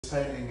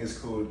painting is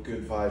called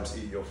Good Vibes,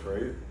 Eat Your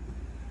Fruit,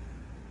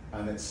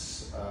 and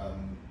it's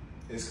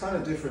kind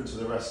of different to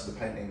the rest of the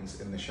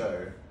paintings in the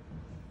show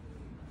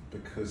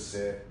because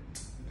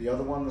the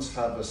other ones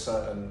have a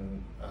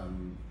certain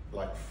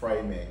like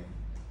framing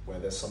where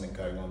there's something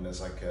going on.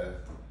 There's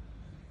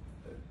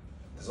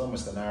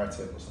almost a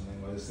narrative or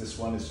something, whereas this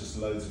one is just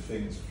loads of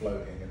things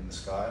floating in the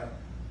sky.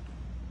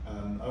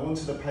 I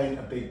wanted to paint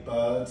a big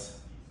bird.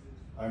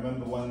 I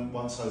remember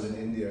once I was in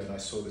India and I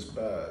saw this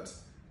bird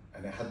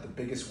and it had the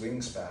biggest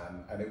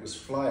wingspan and it was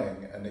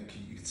flying and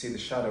you could see the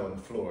shadow on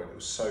the floor and it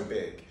was so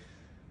big.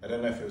 I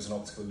don't know if it was an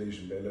optical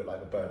illusion, but it looked like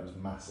the bird was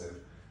massive.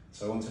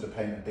 So I wanted to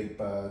paint a big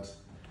bird.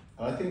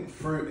 And I think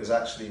fruit is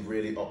actually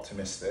really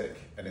optimistic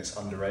and it's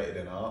underrated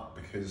in art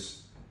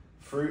because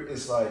fruit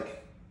is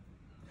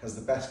has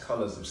the best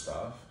colors of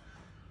stuff.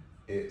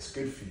 It's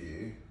good for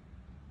you.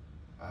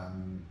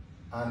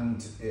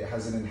 And it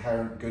has an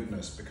inherent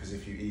goodness because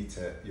if you eat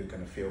it, you're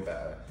going to feel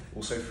better.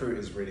 Also, fruit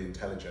is really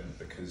intelligent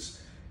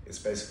because it's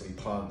basically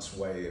plants'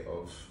 way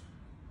of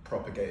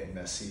propagating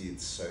their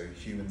seeds. So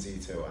humans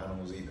eat it or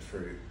animals eat the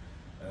fruit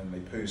and they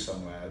poo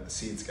somewhere, the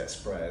seeds get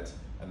spread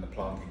and the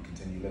plant can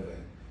continue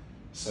living.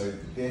 So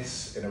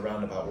this, in a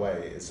roundabout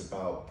way, is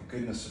about the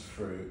goodness of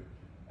fruit,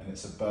 and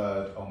it's a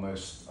bird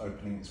almost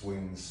opening its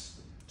wings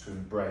to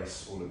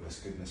embrace all of this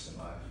goodness in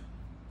life.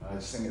 And I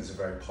just think it's a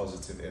very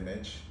positive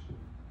image.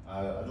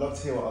 I'd love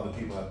to hear what other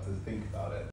people have to think about it.